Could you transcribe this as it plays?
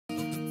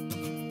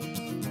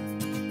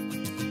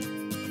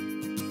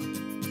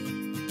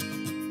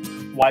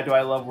Why do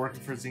I love working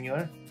for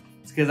Xyngular?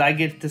 It's because I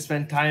get to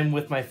spend time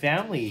with my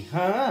family,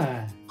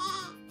 huh?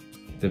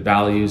 The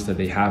values that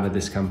they have at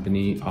this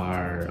company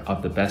are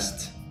of the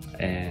best,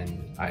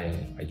 and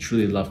I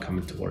truly love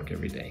coming to work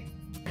every day.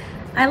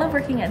 I love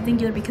working at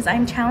Xyngular because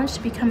I'm challenged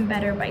to become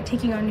better by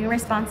taking on new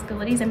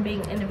responsibilities and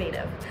being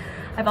innovative.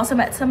 I've also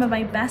met some of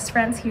my best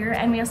friends here,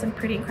 and we have some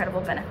pretty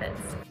incredible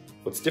benefits.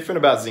 What's different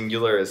about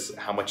Xyngular is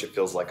how much it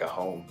feels like a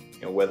home.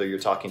 Whether you're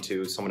talking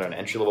to someone in an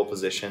entry-level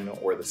position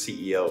or the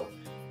CEO,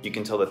 you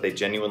can tell that they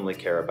genuinely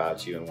care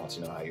about you and want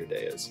to know how your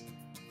day is.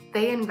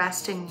 They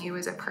invest in you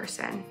as a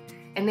person,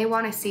 and they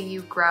want to see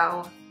you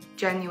grow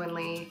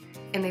genuinely,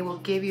 and they will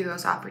give you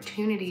those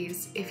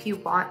opportunities if you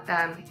want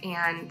them,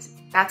 and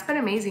that's been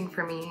amazing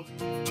for me.